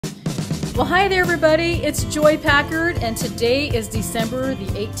Well, hi there everybody, it's Joy Packard and today is December the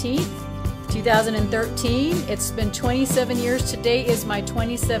 18th, 2013. It's been 27 years. Today is my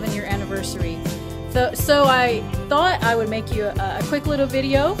 27-year anniversary. So I thought I would make you a quick little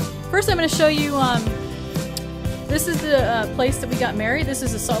video. First I'm going to show you, this is the place that we got married. This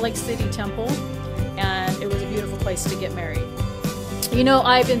is the Salt Lake City Temple and it was a beautiful place to get married. You know,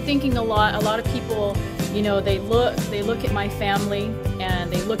 I've been thinking a lot of people, you know, they look at my family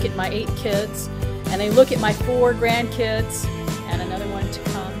and they look at my 8 kids and they look at my 4 grandkids and another one to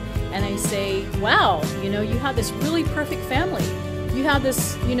come and they say, wow, you know, you have this really perfect family. You have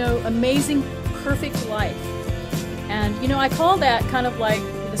this, you know, amazing, perfect life. And, you know, I call that kind of like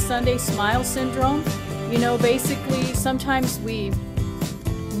the Sunday smile syndrome. You know, basically sometimes we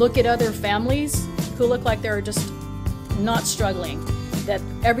look at other families who look like they're just not struggling, that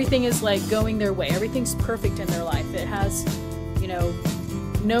everything is like going their way, everything's perfect in their life. It has, you know,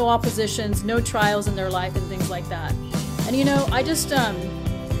 no oppositions, no trials in their life and things like that. And you know, I just,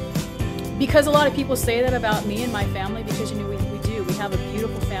 because a lot of people say that about me and my family, because you know, we have a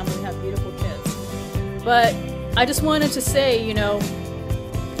beautiful family, we have beautiful kids. But I just wanted to say, you know,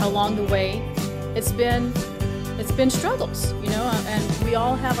 along the way, it's been struggles, you know, and we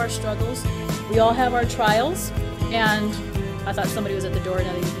all have our struggles, we all have our trials, and I thought somebody was at the door,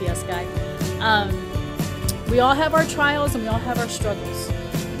 another UPS guy. We all have our trials and we all have our struggles,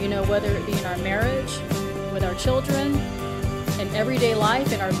 you know, whether it be in our marriage, with our children, in everyday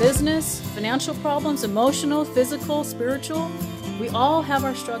life, in our business, financial problems, emotional, physical, spiritual. We all have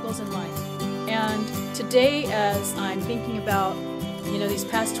our struggles in life. And today, as I'm thinking about, you know, these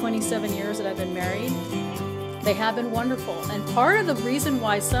past 27 years that I've been married, they have been wonderful. And part of the reason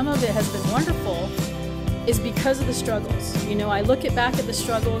why some of it has been wonderful is because of the struggles. You know, I look back at the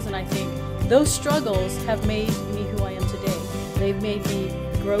struggles and I think those struggles have made me who I am today. They've made me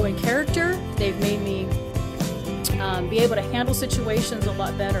grow in character. They've made me be able to handle situations a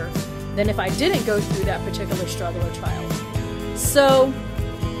lot better than if I didn't go through that particular struggle or trial. So,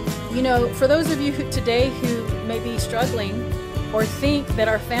 you know, for those of you today who may be struggling or think that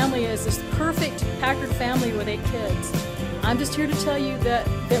our family is this perfect Packard family with 8 kids, I'm just here to tell you that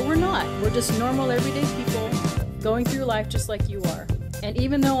we're not. We're just normal, everyday people going through life just like you are. And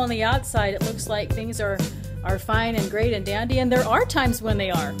even though on the outside it looks like things are fine and great and dandy, and there are times when they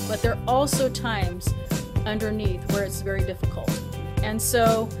are, but there are also times underneath where it's very difficult. And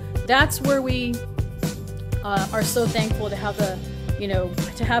so that's where we are so thankful to have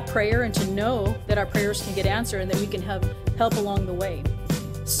to have prayer and to know that our prayers can get answered and that we can have help along the way.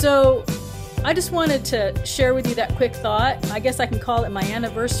 So I just wanted to share with you that quick thought. I guess I can call it my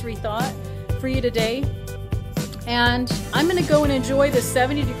anniversary thought for you today. And I'm going to go and enjoy the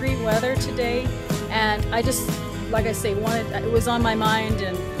 70-degree weather today. And I just, like I say, it was on my mind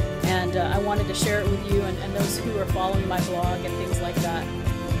and I wanted to share it with you and those who are following my blog and things like that.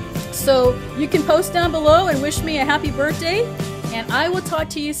 So you can post down below and wish me a happy birthday, and I will talk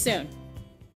to you soon.